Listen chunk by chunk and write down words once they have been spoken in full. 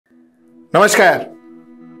Namaskar.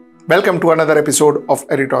 Welcome to another episode of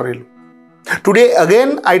Editorial. Today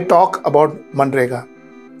again I talk about MGNREGA.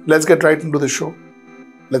 Let's get right into the show.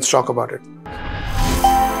 Let's talk about it.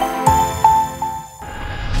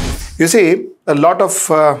 You see, a lot of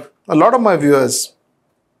my viewers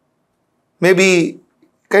may be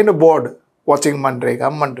kind of bored watching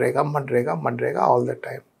MGNREGA all the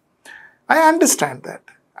time. I understand that.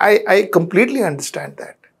 I completely understand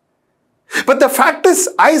that. But the fact is,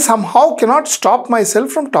 I somehow cannot stop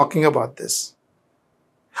myself from talking about this.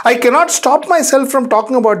 I cannot stop myself from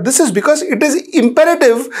talking about this is because it is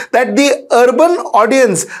imperative that the urban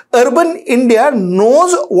audience, urban India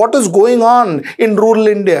knows what is going on in rural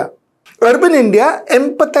India. Urban India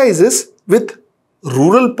empathizes with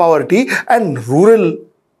rural poverty and rural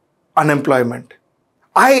unemployment.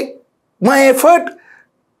 My effort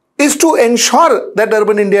is to ensure that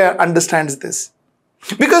urban India understands this.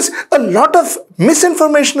 Because a lot of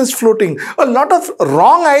misinformation is floating. A lot of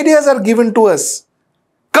wrong ideas are given to us.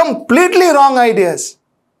 Completely wrong ideas.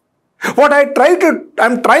 What I'm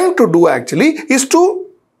trying to do actually is to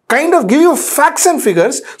kind of give you facts and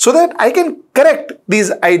figures so that I can correct these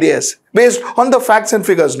ideas based on the facts and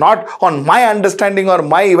figures, not on my understanding or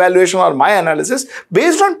my evaluation or my analysis,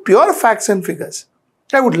 based on pure facts and figures.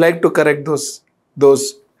 I would like to correct those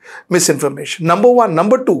misinformation. Number one.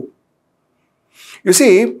 Number two. You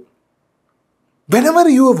see, whenever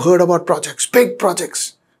you have heard about projects, big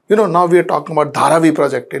projects, now we are talking about Dharavi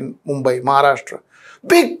project in Mumbai, Maharashtra.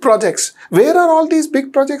 Big projects. Where are all these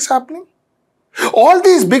big projects happening? All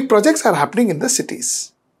these big projects are happening in the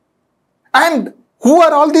cities. And who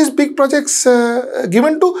are all these big projects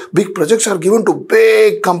given to? Big projects are given to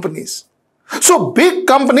big companies. So big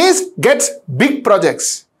companies get big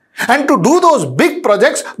projects. And to do those big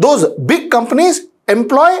projects, those big companies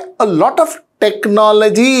employ a lot of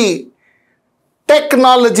technology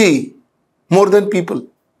more than people.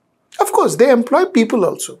 Of course, they employ people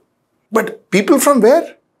also. But people from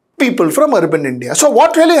where? People from urban India. So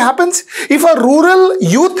what really happens? If a rural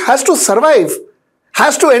youth has to survive,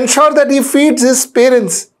 has to ensure that he feeds his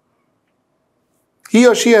parents, he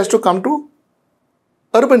or she has to come to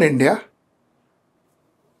urban India,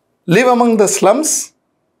 live among the slums,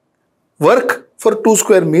 work for 2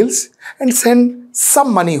 square meals and send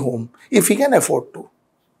some money home if he can afford to.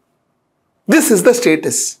 This is the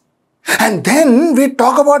status. And then we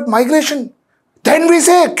talk about migration. Then we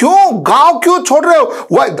say, "Kyun? Gaon kyun chhod rahe ho?"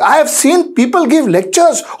 Why? I have seen people give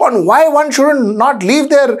lectures on why one should not leave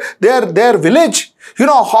their village.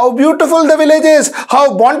 How beautiful the village is,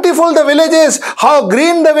 how bountiful the village is, how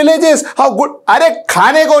green the village is, how good. Arey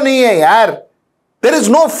khane ko nahi hai yaar. There is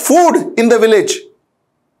no food in the village.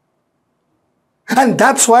 And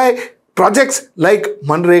that's why projects like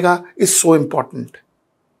MGNREGA is so important.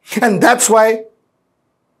 And that's why,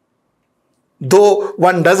 though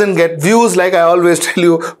one doesn't get views, like I always tell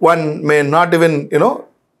you, one may not even,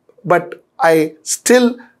 but I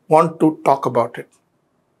still want to talk about it.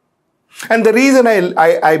 And the reason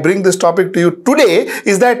I bring this topic to you today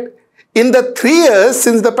is that in the 3 years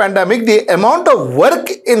since the pandemic, the amount of work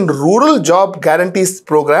in rural job guarantees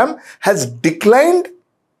program has declined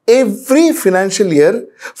every financial year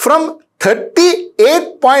from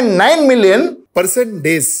 38.9 million person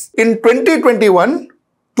days in 2021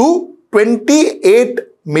 to 28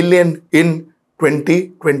 million in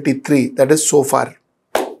 2023. That is so far.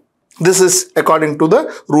 This is according to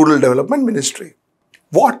the Rural Development Ministry.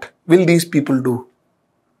 What will these people do?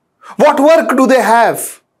 What work do they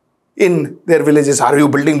have in their villages? Are you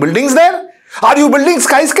building buildings there? Are you building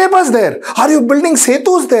skyscrapers there? Are you building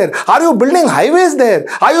setus there? Are you building highways there?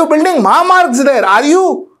 Are you building mahamargs there? Are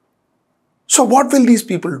you? So what will these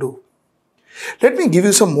people do? Let me give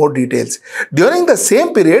you some more details. During the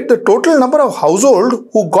same period, the total number of households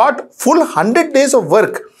who got full 100 days of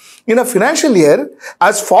work in a financial year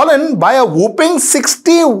has fallen by a whooping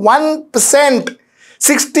 61%.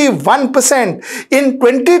 61%. In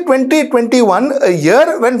 2020-21, a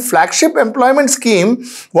year when flagship employment scheme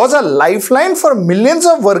was a lifeline for millions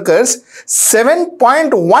of workers,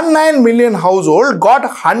 7.19 million households got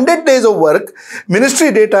 100 days of work.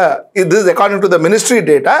 Ministry data, this is according to the ministry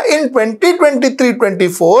data, in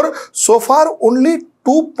 2023-24, so far only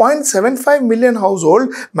 2.75 million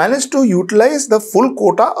households managed to utilize the full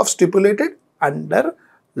quota of stipulated under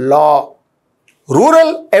law.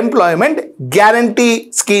 Rural Employment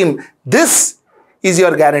Guarantee Scheme. This is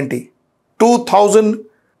your guarantee.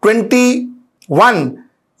 2021,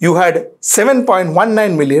 you had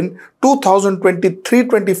 7.19 million.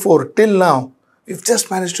 2023-24 till now, we've just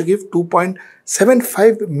managed to give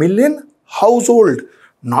 2.75 million household,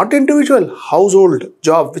 not individual, household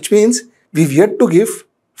job, which means we've yet to give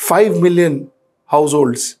 5 million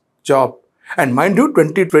households job. And mind you,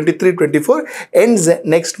 2023-24 ends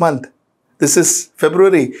next month. This is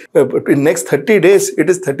February. In next 30 days, it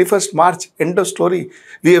is 31st March. End of story.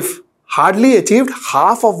 We have hardly achieved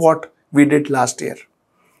half of what we did last year.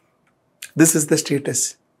 This is the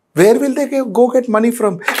status. Where will they go get money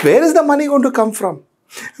from? Where is the money going to come from?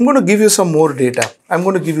 I'm going to give you some more data. I'm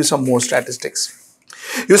going to give you some more statistics.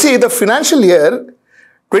 You see, the financial year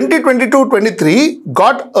 2022-23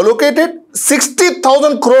 got allocated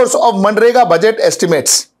 60,000 crores of MGNREGA budget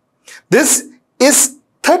estimates. This is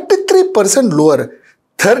 33% lower.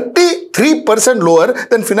 33% lower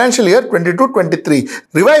than financial year 22-23.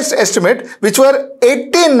 Revised estimate, which were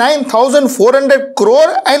 89,400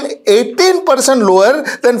 crore and 18% lower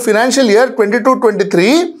than financial year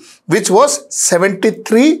 22-23, which was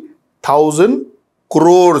 73,000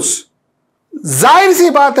 crores. Zahir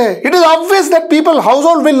si baat hai. It is obvious that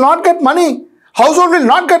household will not get money. Household will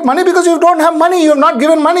not get money because you don't have money. You have not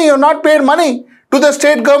given money. You have not paid money to the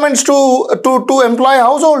state governments to employ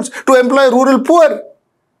households, to employ rural poor,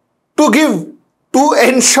 to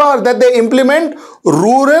ensure that they implement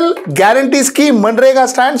rural guarantee scheme. MGNREGA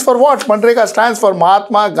stands for what? MGNREGA stands for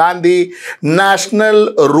Mahatma Gandhi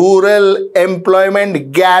National Rural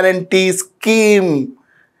Employment Guarantee Scheme.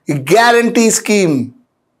 Guarantee scheme.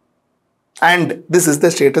 And this is the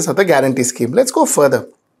status of the guarantee scheme. Let's go further.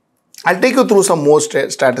 I'll take you through some more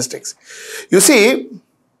statistics. You see,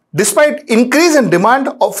 despite increase in demand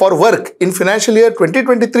for work in financial year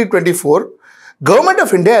 2023-24, Government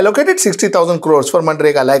of India allocated 60,000 crores for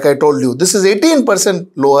MGNREGA, like I told you. This is 18%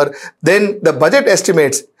 lower than the budget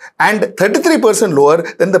estimates and 33% lower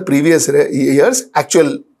than the previous year's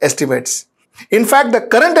actual estimates. In fact, the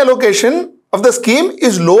current allocation of the scheme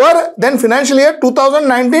is lower than financial year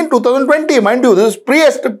 2019-2020. Mind you, this is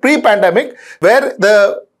pre-pandemic, where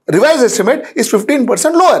the revised estimate is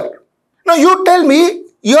 15% lower. Now, you tell me,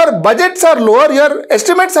 your budgets are lower, your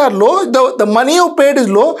estimates are low, the money you paid is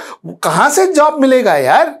low. Kahan se job milega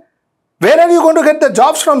yaar? Where are you going to get the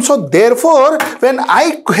jobs from? So therefore, when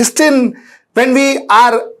I question, when we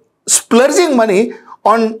are splurging money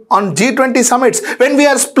on G20 summits, when we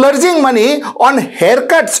are splurging money on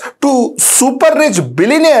haircuts to super rich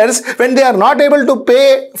billionaires, when they are not able to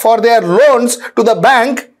pay for their loans to the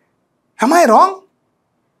bank, am I wrong?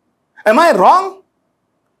 Am I wrong?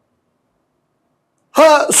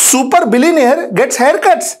 A super billionaire gets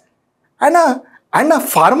haircuts, and a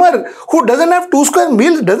farmer who doesn't have 2 square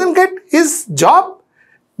meals doesn't get his job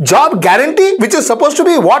guarantee, which is supposed to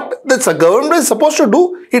be what the government is supposed to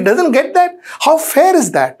do. He doesn't get that. How fair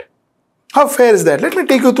is that? How fair is that? Let me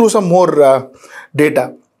take you through some more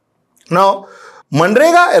data. Now,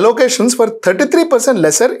 MGNREGA allocations were 33%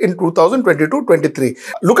 lesser in 2022-23.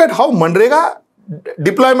 Look at how MGNREGA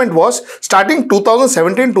deployment was starting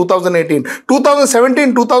 2017-2018.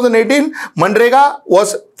 2017-2018, MGNREGA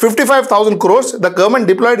was 55,000 crores. The government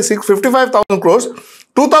deployed 55,000 crores.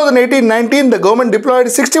 2018-19, the government deployed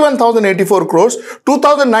 61,084 crores.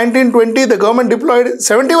 2019-20, the government deployed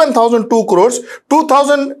 71,002 crores.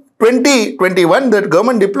 2020-21, the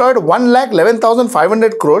government deployed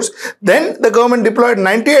 1,11,500 crores. Then the government deployed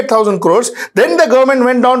 98,000 crores. Then the government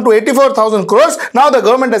went down to 84,000 crores. Now the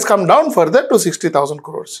government has come down further to 60,000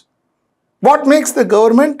 crores. What makes the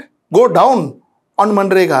government go down on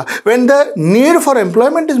MGNREGA when the need for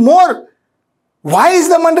employment is more? Why is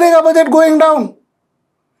the MGNREGA budget going down?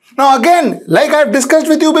 Now again, like I have discussed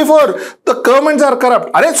with you before, the governments are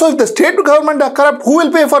corrupt. So if the state government are corrupt, who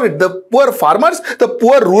will pay for it? The poor farmers, the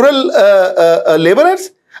poor rural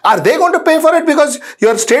laborers? Are they going to pay for it because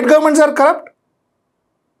your state governments are corrupt?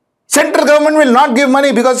 Central government will not give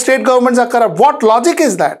money because state governments are corrupt. What logic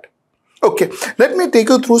is that? Okay, let me take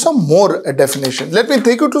you through some more definitions. Let me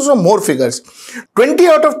take you through some more figures. 20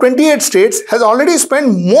 out of 28 states has already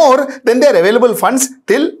spent more than their available funds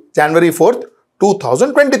till January 4th.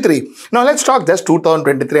 2023. Now let's talk just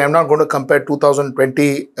 2023. I'm not going to compare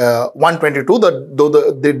 2021-22, though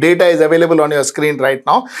the data is available on your screen right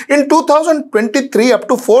now. In 2023 up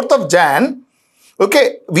to 4th of Jan,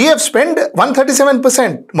 okay, we have spent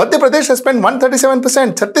 137%. Madhya Pradesh has spent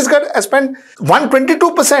 137%. Chhattisgarh has spent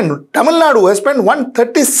 122%. Tamil Nadu has spent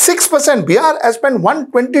 136%. Bihar has spent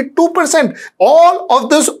 122%. All of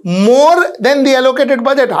this more than the allocated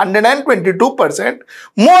budget. 122%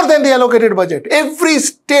 more than the allocated budget. Every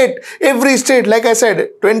state, like I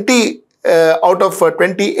said, 20 out of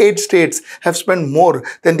 28 states have spent more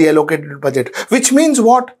than the allocated budget. Which means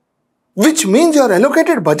what? Which means your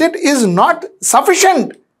allocated budget is not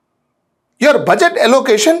sufficient. Your budget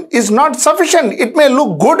allocation is not sufficient. It may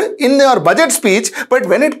look good in your budget speech, but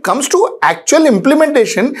when it comes to actual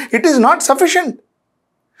implementation, it is not sufficient.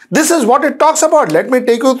 This is what it talks about. Let me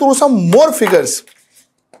take you through some more figures.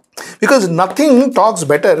 Because nothing talks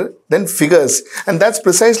better than figures. And that's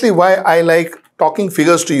precisely why I like talking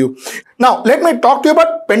figures to you. Now, let me talk to you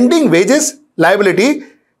about pending wages liability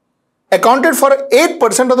accounted for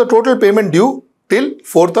 8% of the total payment due till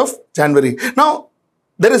 4th of January. Now,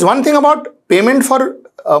 there is one thing about payment for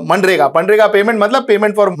MGNREGA. MGNREGA payment, matlab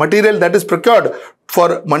payment for material that is procured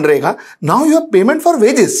for MGNREGA. Now you have payment for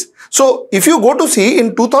wages. So, if you go to see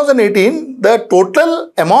in 2018, the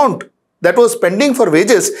total amount that was pending for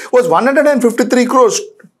wages was 153 crores.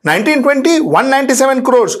 1920, 197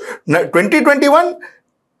 crores. 2021,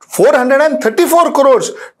 434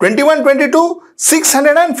 crores. 21-22,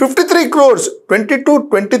 653 crores.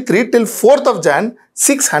 22-23 till 4th of Jan,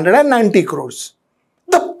 690 crores.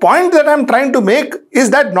 The point that I'm trying to make is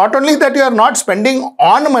that not only that you are not spending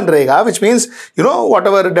on MGNREGA, which means,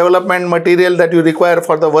 whatever development material that you require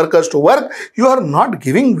for the workers to work, you are not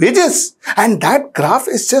giving wages. And that graph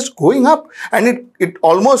is just going up. And it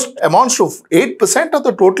almost amounts to 8% of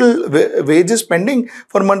the total wages pending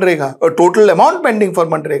for MGNREGA, or total amount pending for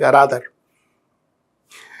MGNREGA rather.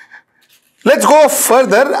 Let's go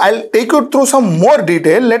further. I'll take you through some more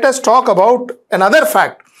detail. Let us talk about another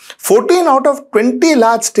fact. 14 out of 20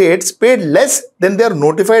 large states paid less than their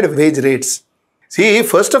notified wage rates. See,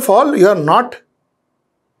 first of all, you are not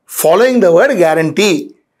following the word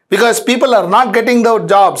guarantee because people are not getting the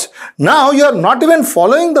jobs. Now, you are not even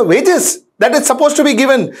following the wages that is supposed to be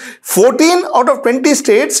given. 14 out of 20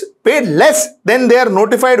 states paid less than their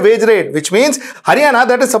notified wage rate, which means Haryana,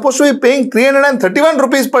 that is supposed to be paying 331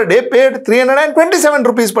 rupees per day, paid 327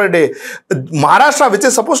 rupees per day. Maharashtra, which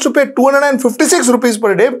is supposed to pay 256 rupees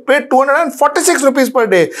per day, paid 246 rupees per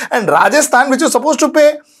day. And Rajasthan, which is supposed to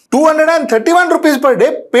pay 231 rupees per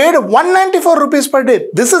day, paid 194 rupees per day.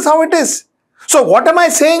 This is how it is. So what am I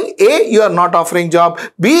saying? A, you are not offering job.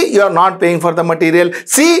 B, you are not paying for the material.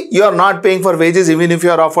 C, you are not paying for wages even if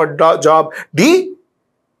you are offered job. D,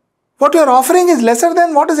 what you are offering is lesser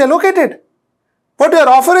than what is allocated. What you are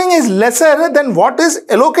offering is lesser than what is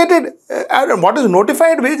allocated, what is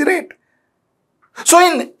notified wage rate. So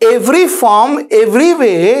in every form, every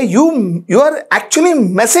way, you are actually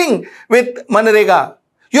messing with MGNREGA.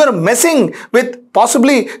 You are messing with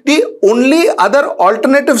possibly the only other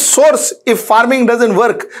alternative source if farming doesn't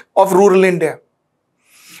work of rural India.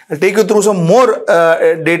 I'll take you through some more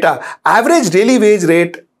data. Average daily wage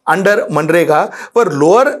rate under MGNREGA were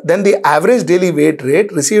lower than the average daily wage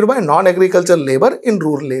rate received by non-agricultural labor in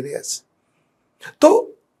rural areas. So,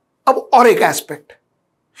 और एक aspect.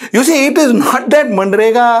 You see, it is not that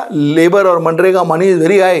MGNREGA labor or MGNREGA money is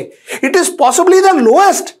very high. It is possibly the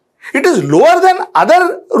lowest. It is lower than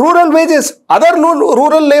other rural wages, other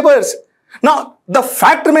rural labors. Now, the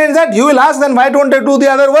fact remains that you will ask, then why don't they do the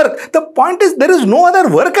other work? The point is, there is no other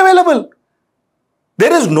work available.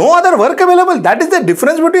 There is no other work available. That is the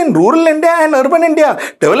difference between rural India and urban India.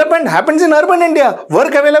 Development happens in urban India.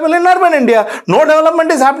 Work available in urban India. No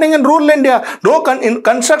development is happening in rural India. No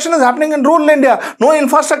construction is happening in rural India. No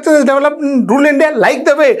infrastructure is developed in rural India like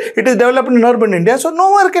the way it is developed in urban India. So,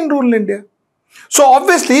 no work in rural India. So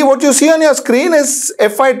obviously, what you see on your screen is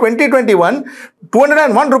FY 2021,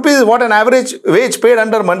 201 rupees is what an average wage paid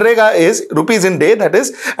under MGNREGA is, rupees in day that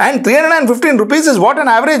is, and 315 rupees is what an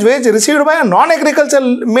average wage received by a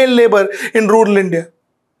non-agricultural male labor in rural India.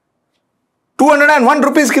 201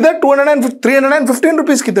 rupees kidhar, 315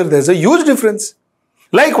 rupees kidhar, there's a huge difference.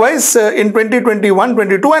 Likewise, in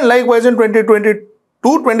 2021-22 and likewise in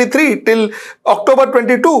 2022-23 till October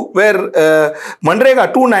 22, where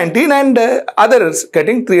MGNREGA 219 and others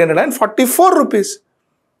getting 344 rupees.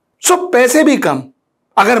 So, paise bhi kam,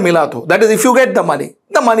 agar mila to, that is if you get the money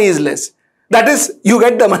is less. That is, you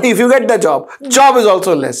get the money if you get the job is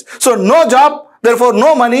also less. So, no job, therefore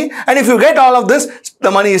no money, and if you get all of this,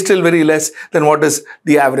 the money is still very less than what is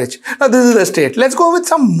the average. Now, this is the state. Let's go with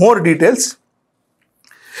some more details.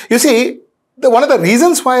 You see, one of the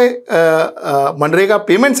reasons why MGNREGA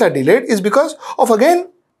payments are delayed is because of, again,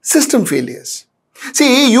 system failures.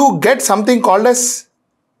 See, you get something called as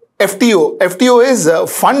FTO. FTO is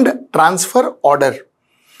Fund Transfer Order.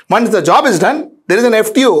 Once the job is done, there is an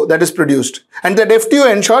FTO that is produced. And that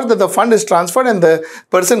FTO ensures that the fund is transferred and the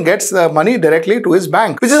person gets the money directly to his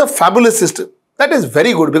bank, which is a fabulous system. That is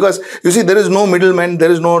very good because, you see, there is no middleman,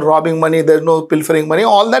 there is no robbing money, there is no pilfering money.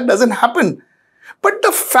 All that doesn't happen. But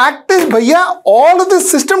the fact is, bhaiya, all of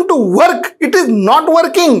this system to work, it is not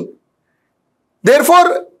working.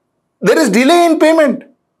 Therefore, there is delay in payment.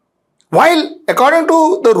 While according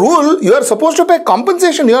to the rule, you are supposed to pay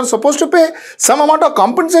compensation. You are supposed to pay some amount of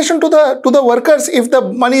compensation to the workers if the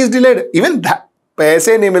money is delayed. Even that, paise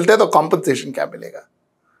nahi milte to compensation kya milega?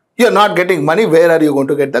 You're not getting money. Where are you going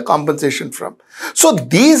to get the compensation from? So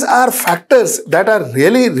these are factors that are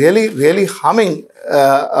really harming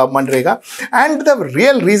MGNREGA. And the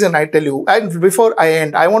real reason, I tell you, and before I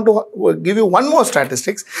end, I want to give you one more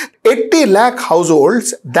statistics. 80 lakh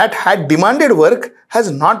households that had demanded work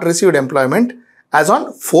has not received employment as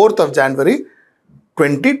on 4th of January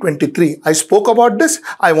 2023. I spoke about this.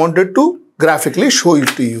 I wanted to graphically show it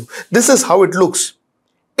to you. This is how it looks.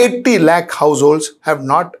 80 lakh households have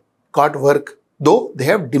not got work, though they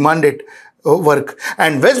have demanded work.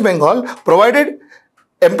 And West Bengal provided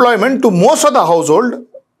employment to most of the household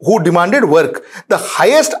who demanded work. The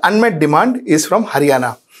highest unmet demand is from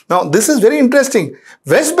Haryana. Now, this is very interesting.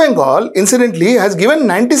 West Bengal, incidentally, has given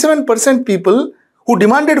 97% people who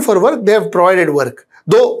demanded for work, they have provided work.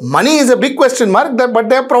 Though money is a big question mark, but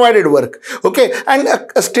they have provided work. Okay, and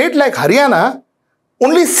a state like Haryana,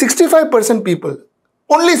 only 65% people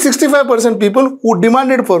who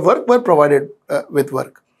demanded for work were provided with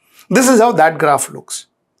work. This is how that graph looks.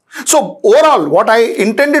 So overall, what I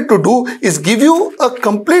intended to do is give you a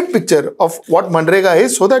complete picture of what MGNREGA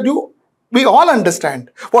is, so that we all understand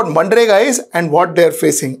what MGNREGA is and what they are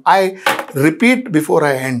facing. I repeat before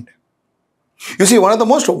I end. You see, one of the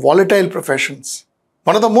most volatile professions,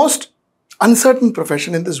 one of the most uncertain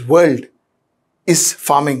profession in this world is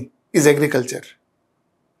farming, is agriculture.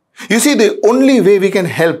 You see, the only way we can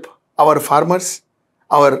help our farmers,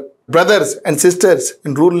 our brothers and sisters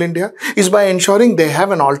in rural India, is by ensuring they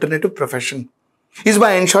have an alternative profession, is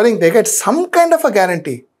by ensuring they get some kind of a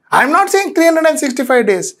guarantee. I'm not saying 365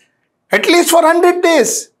 days, at least for 100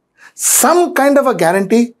 days, some kind of a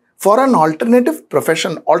guarantee for an alternative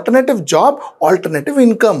profession, alternative job, alternative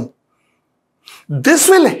income. This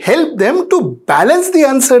will help them to balance the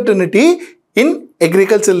uncertainty in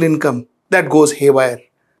agricultural income that goes haywire.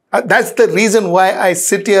 That's the reason why I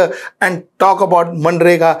sit here and talk about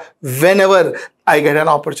MGNREGA whenever I get an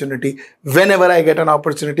opportunity.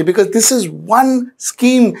 Because this is one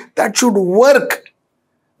scheme that should work.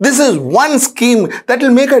 This is one scheme that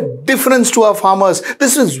will make a difference to our farmers.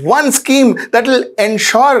 This is one scheme that will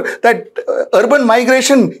ensure that urban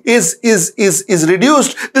migration is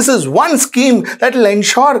reduced. This is one scheme that will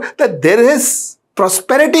ensure that there is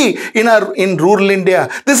prosperity in rural India.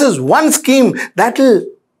 This is one scheme that will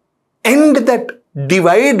end that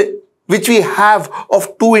divide which we have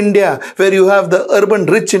of two India, where you have the urban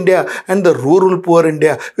rich India and the rural poor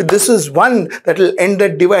India. This is one that will end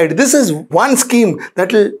that divide. This is one scheme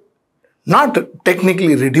that will not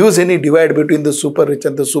technically reduce any divide between the super rich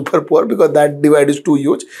and the super poor, because that divide is too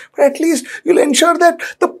huge, but at least you'll ensure that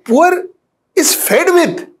the poor is fed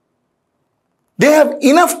with. They have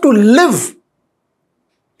enough to live.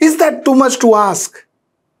 Is that too much to ask?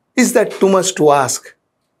 Is that too much to ask?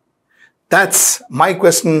 That's my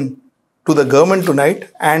question to the government tonight,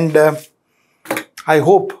 and I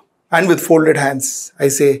hope, and with folded hands, I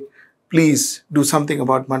say, please do something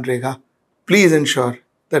about MGNREGA. Please ensure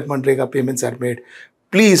that MGNREGA payments are made.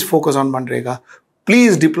 Please focus on MGNREGA.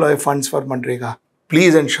 Please deploy funds for MGNREGA.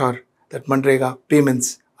 Please ensure that MGNREGA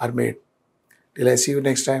payments are made. Till I see you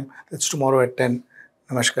next time, that's tomorrow at 10.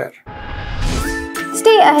 Namaskar.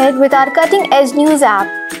 Stay ahead with our cutting-edge news app.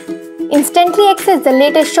 Instantly access the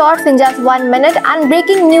latest shorts in just 1 minute and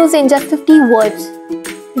breaking news in just 50 words.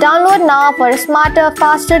 Download now for a smarter,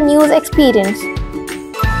 faster news experience.